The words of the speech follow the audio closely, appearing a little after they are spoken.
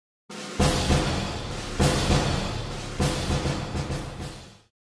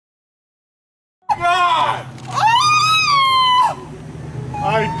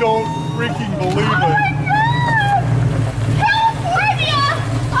don't freaking believe it. Oh my God! California!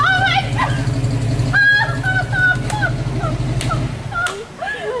 Oh my God!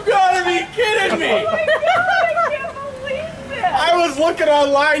 You gotta be kidding me! Oh my God! I can't believe this! I was looking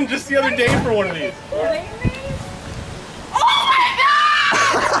online just the other day for one of these. Kidding me? Oh my God!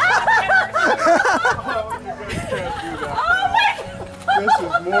 Oh my God! This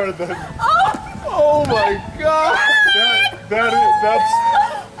is more than. Oh, Oh my God! That's.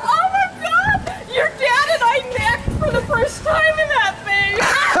 oh my God! Your dad and I necked for the first time in that thing!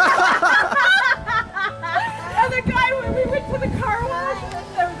 And the guy, when we went to the car wash,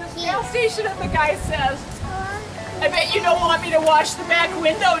 the gas station, and the guy says, I bet you don't want me to wash the back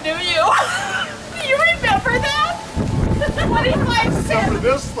window, do you? Do you remember that? 25 cents! Remember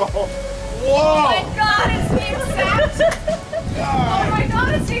this though? Oh Whoa! my God, it's the exact... Oh my God,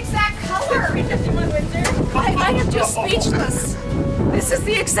 it's the exact color! 351 Windsor. I am just speechless. This is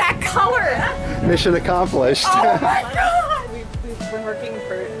the exact color. Mission accomplished. Oh my God! We've been working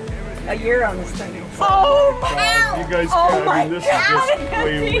for a year on this thing. Oh God, my! you guys, Oh I my mean, this God! is just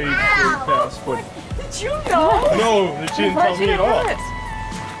way past. But Did you know? no, she didn't tell me at all.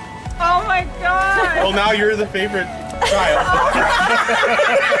 Oh my God! Well, now you're the favorite child.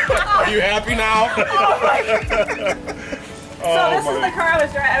 Are you happy now? Oh my God! So this is the car I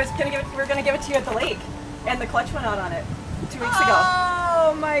was driving. We were gonna give it to you at the lake, and the clutch went out on it 2 weeks ago.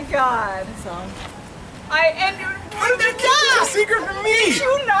 Oh my God! So And what did It's a secret from me. Did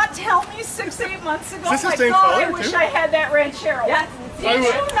you not tell me 6, 8 months ago? Is this the My same God, color, I wish too? I had that ranchero. yeah, Did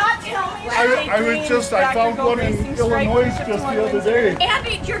you not tell me that? I found one in Illinois just the other day.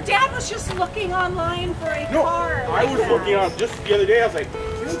 Andy, your dad was just looking online for a No, car. I was looking on just the other day. I was like,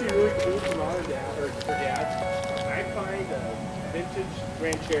 this would be really cool for mom and dad or for dad. I find a vintage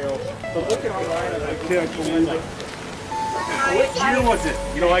ranchero. So looking online, and I can't believe it. What year was it?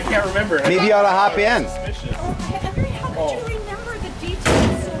 You know, I can't remember. Maybe you ought to hop in. Oh, Henry, how could you remember the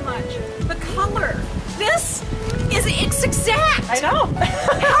details so much? The color. This is, it's exact. I know.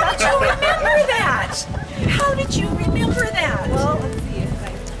 How did you remember that? How did you remember that? Well, let's see.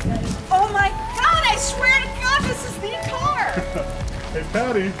 Oh my God, I swear to God, this is the car. Hey,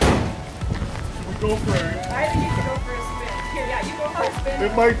 Patty, we'll go for it. I think you should go for a spin. Here, yeah, you go for a spin.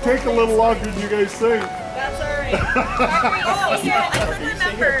 It might take a little longer than you guys think. That's all right. Oh, yeah, I couldn't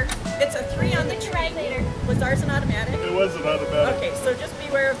remember. It's a 3 on the Inflator. Was ours an automatic? It was an automatic. Okay, so just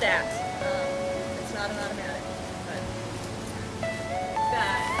beware of that. It's not an automatic. But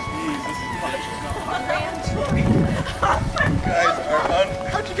that. Jeez, this is Guys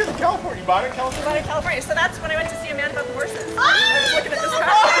how'd you get to California? You bought it in California? Out of California. So that's when I went to see a man about the horses. I was looking at this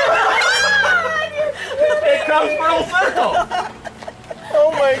car. It comes full circle.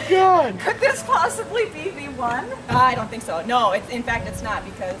 Oh my God. Could this possibly be the one? I don't think so. No, in fact, it's not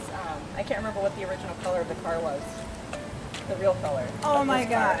because I can't remember what the original color of the car was. The real color. Oh of my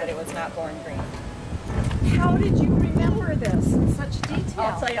this car, God. but it was not Born Green. How did you remember this in such detail?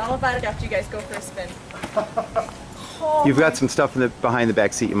 I'll tell you all about it after you guys go for a spin. Oh You've got some stuff in the behind the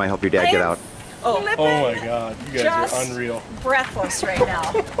back seat. You might help your dad get out. Oh, Oh my God, you guys just are unreal. breathless right now.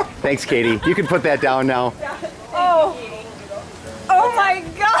 Thanks, Katie. You can put that down now. Oh. Oh my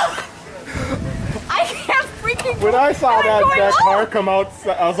God. I can't freaking When I saw And I'm going, that "Oh." car come out,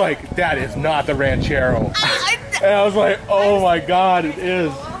 I was like, that is not the Ranchero. And I was like, oh my God, it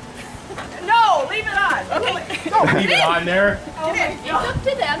is. No, leave it on. Okay. Don't leave it on there. Oh my It's up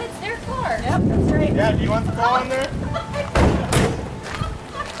to them, it's their car. Yep, that's right. Yeah, do you want the ball on there?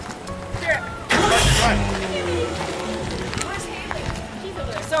 Here. Run. Where's Haley? She's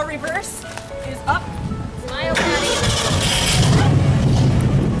over there. So reverse is up. Smile, Patty.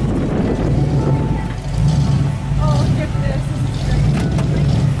 Oh, look at this.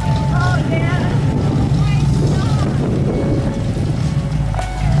 Oh, Dad.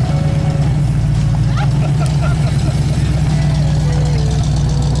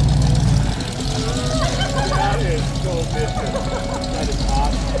 That is so different. That is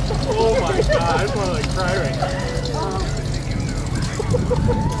awesome. Oh my God, I just want to like cry right now.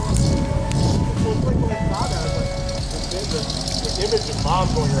 It's like when I saw that, I was like, the image of mom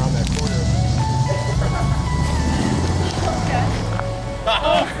going around that corner.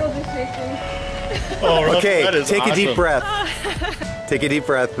 Oh, Russ, Okay, that is take a deep awesome. breath. Take a deep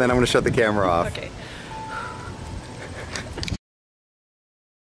breath, then I'm going to shut the camera off. Okay.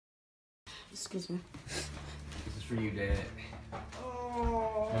 Excuse me. This is for you, Dad.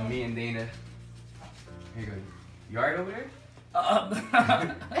 Oh. And me and Dana. Here you go. You alright over there?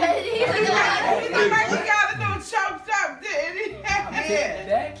 You gotta know choked up, didn't he?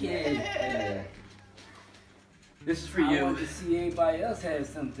 That kid. Yeah. This is for I you. want to see everybody else have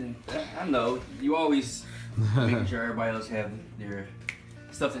something. I know. You always making sure everybody else have their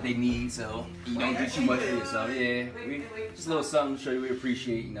stuff that they need, so you don't do too much for yourself. Yeah, just a little something to show you we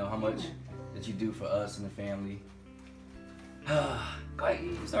appreciate, you know, how much that you do for us and the family. Go ahead,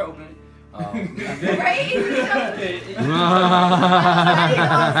 you start opening it.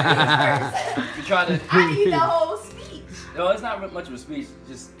 You try to. I need the whole speech. No, it's not much of a speech.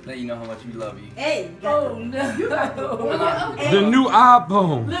 Just let you know how much we love you. Hey, Oh no! The new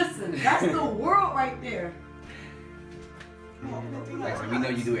iPhone. listen, that's the world right there. Like I said, we know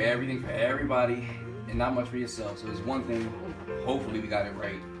you do everything for everybody and not much for yourself. So it's one thing. Hopefully we got it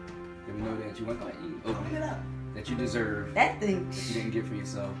right. That we know that you went. You open it up. That you deserve. That thing. That you didn't get for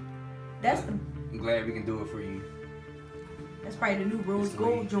yourself. That's the. I'm glad we can do it for you. That's probably the new rose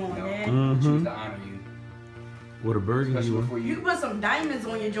gold joint, man. Choose to honor you. What a burgundy Especially one. for You you. can put some diamonds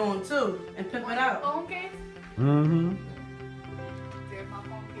on your joint too and pimp it out. Phone case? Mm-hmm. There's my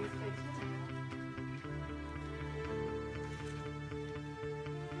phone case.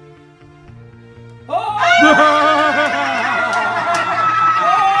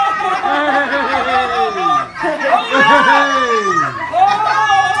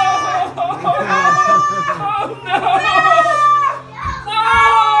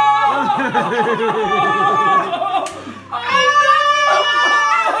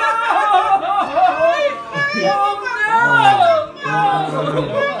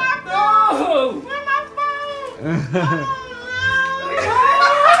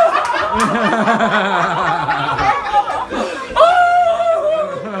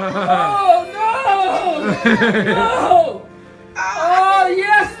 No! Oh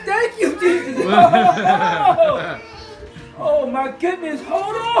yes, thank you, Jesus. Oh my goodness,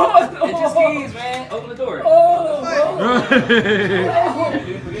 hold on. It's just keys, man. Open the door. Oh, Put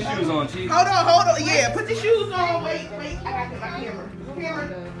your shoes on, Chief. Hold on. Yeah, put the shoes on. Wait. I got my camera.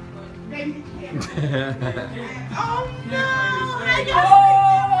 Baby, camera. Oh no!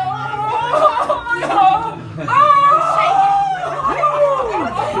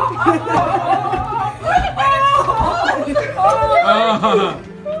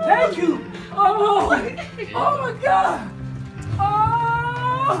 Thank you. Oh my God.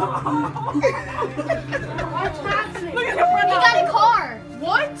 What's happening? Look at the He front. got a car.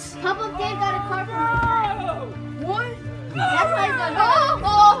 What? Papa Dave got a car for him. What? That's why he's like, oh,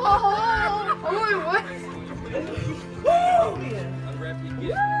 what? Unwrap your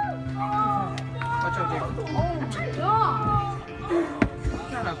gift. Oh my God.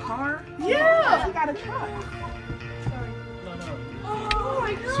 Got a car? Yeah. He got a truck. Oh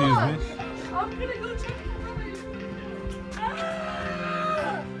my God. Excuse me. I'm gonna go check the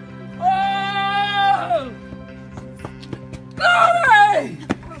Glory!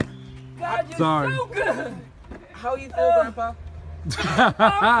 God, you're Sorry. so good. How you feel, Grandpa? I'm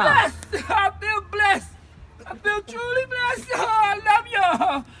blessed. I feel blessed. I feel truly blessed. Oh, I love you.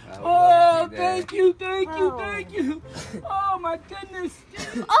 Oh, thank you. Oh, my goodness.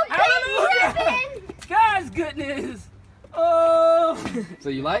 Hallelujah. God's goodness. Oh. So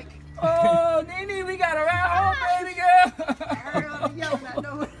you like? Oh, Nene, we got a ride home, baby girl.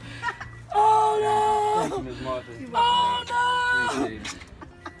 Oh, no. Miss Martha. Oh, no. Appreciate it.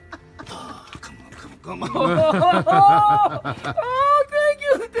 Come on. Oh,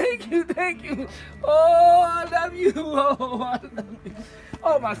 thank you. Oh, I love you. Oh, I love you.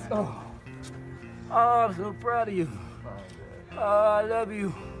 Oh, my soul. Oh, I'm so proud of you. Oh, I love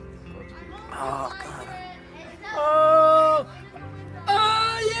you. Oh, God. Oh,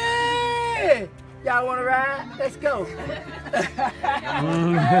 yeah. Y'all want to ride? Let's go.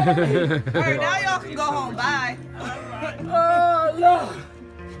 Alright, now y'all can go home. Bye. Oh, Lord.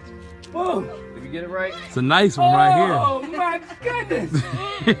 Boom. Did we get it right? It's a nice one right here. Oh my goodness!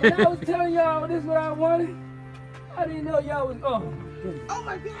 When I was telling y'all this is what I wanted, I didn't know y'all was. Oh my goodness! Oh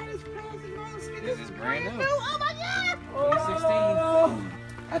my God, it's crazy, Mom. This is brand new. Oh my God!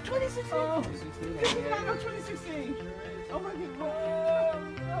 2016. 2016. Oh, This is not no 2016. Oh my God.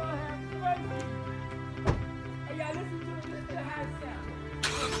 Hey, y'all listen to the high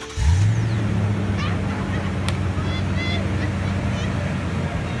sound.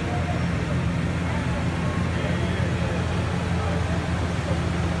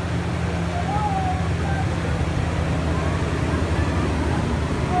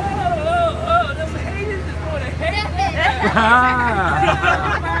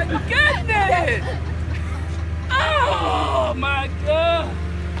 Oh my goodness! Oh my God!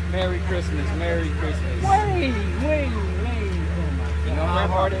 Merry Christmas. Wait. Oh my God. You know how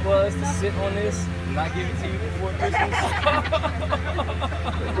hard it was to sit on this and not give it to you before Christmas?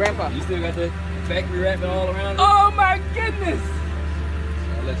 Grandpa. You still got the factory wrapping all around it? Oh my goodness!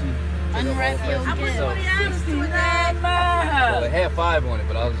 I'll let you Unwrap your gift. 69 miles! Well, it had 5 on it,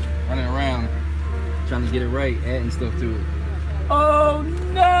 but I was running around trying to get it right, adding stuff to it. Oh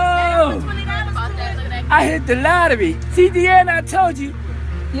no! I hit the lottery. See, Deanna, I told you,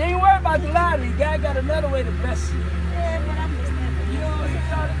 you ain't worried about the lottery. God got another way to bless you. You don't hit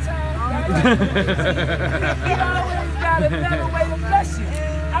it all the time. He always got another way to bless you.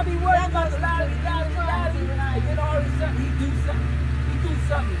 I be worried about the lottery, and then all of a sudden he do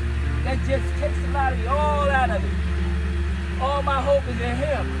something that just takes the lottery all out of it. All my hope is in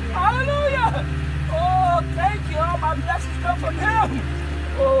him. Hallelujah! Oh, thank you. All my blessings come from him.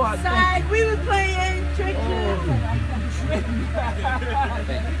 Oh, I thank you. We were playing trick. You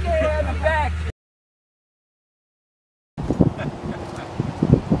can't have me back.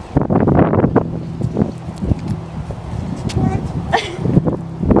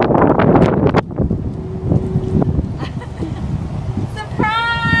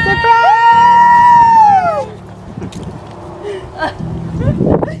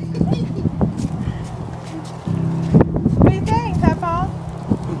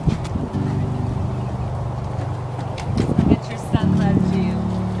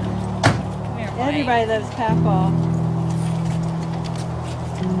 Everybody loves Papa.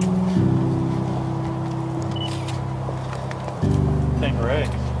 Think we're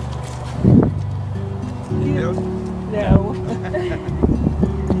eggs. No.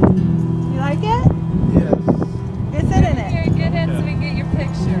 You like it? Yes. Get sit in it. Here, get in so we can get your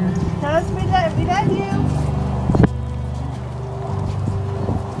picture. Tell us we love you.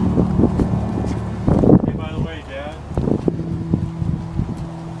 Hey, by the way, Dad.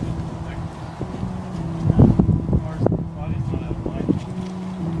 Ours body's not out of line.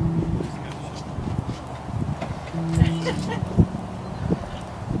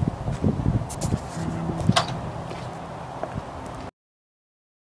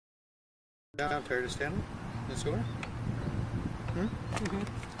 I'm tired of standing. Let's go.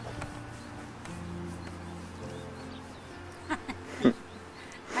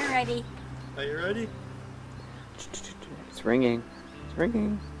 I'm ready. Are you ready? It's ringing. It's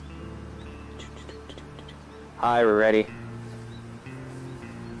ringing. Hi, we're ready.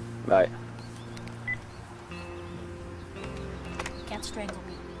 Bye. Can't strangle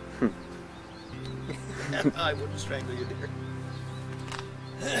me. I wouldn't strangle you, dear.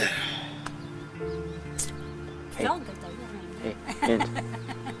 Hey. Felt good though, didn't it? Hey, hint.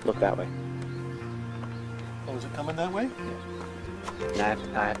 Look that way. Oh, is it coming that way? And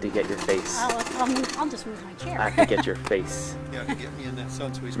I have to get your face. I'll just move my chair. I have to get your face. Yeah, to get me in that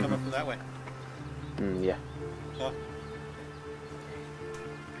sun, so he's coming from that way. Yeah. Huh?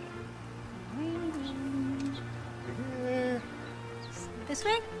 Here. This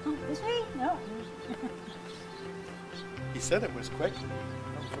way? Oh, this way? No. He said it was quick. That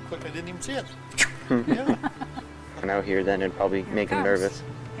was so quick I didn't even see it. Yeah. And out here, then it'd probably make him nervous.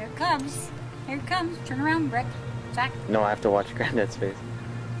 Here it comes. Here it comes. Turn around, Rick. Zach. No, I have to watch Granddad's face.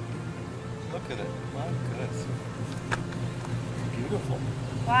 Look at it. My goodness. Beautiful.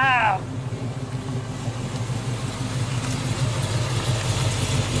 Wow.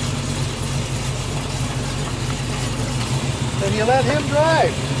 Then you let him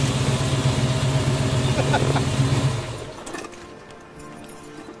drive.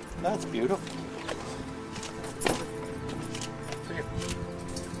 That's beautiful.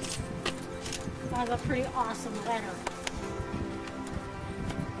 That was a pretty awesome letter.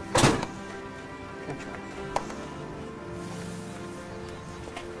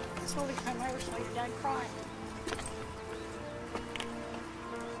 It's the only time I ever saw your dad cry.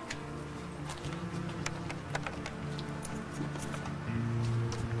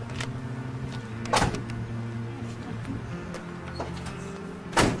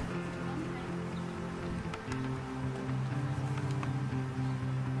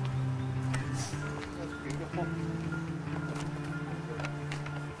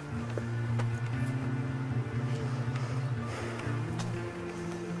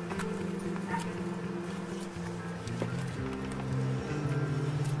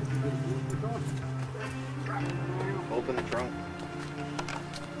 Open the trunk.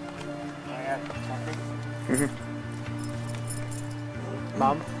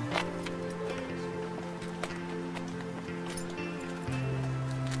 Mom?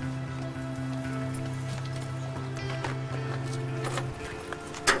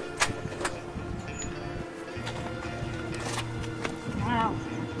 Wow.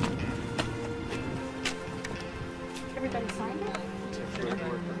 Everybody signed it?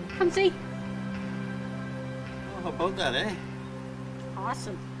 Come see. How about that, eh?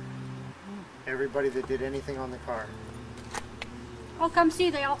 Awesome. Everybody that did anything on the car. Oh, come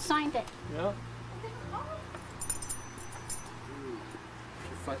see. They all signed it. Yeah.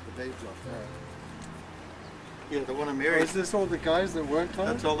 Fight the babes off there. Yeah, the one I married. Is this all the guys that worked on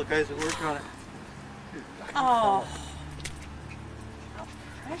it? That's all the guys that worked on it. Oh. How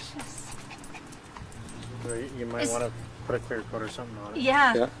precious. So you might want to put a clear coat or something on it.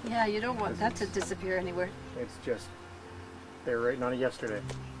 Yeah. Yeah, you don't want that to disappear anywhere. It's just, they were writing on it yesterday.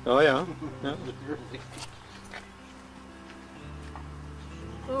 Oh, yeah. Yeah.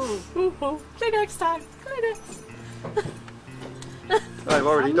 Ooh. See you next time. Good. I've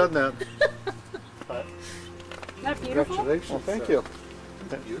already done that. But Isn't that beautiful? congratulations. Well, thank you.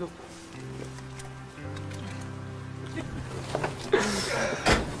 That's beautiful.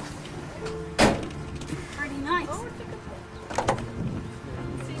 Pretty nice.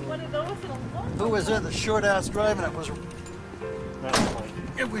 See one of those in a long Who was in the short ass driving it? Was That's fine.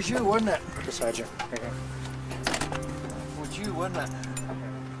 it was you, wasn't it? Beside you. Right here. It was you, wasn't it?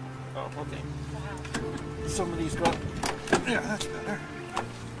 Oh, okay. Somebody's got. Yeah, that's better.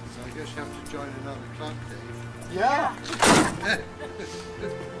 So I guess you have to join another club, Dave. Yeah.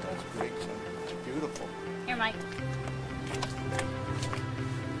 That's great. So it's beautiful. Here, Mike.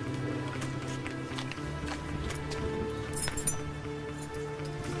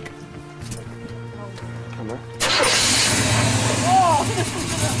 Come on.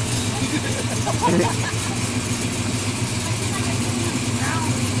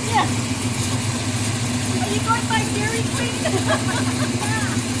 Yeah. Are you going by Dairy Queen?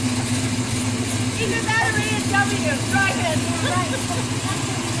 Either that or A&W. Right in. Right.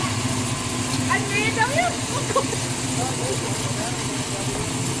 And A&W?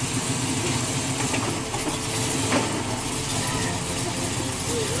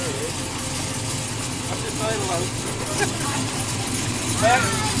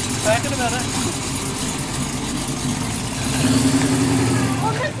 Back in a minute.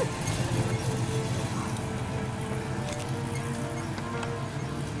 Oh,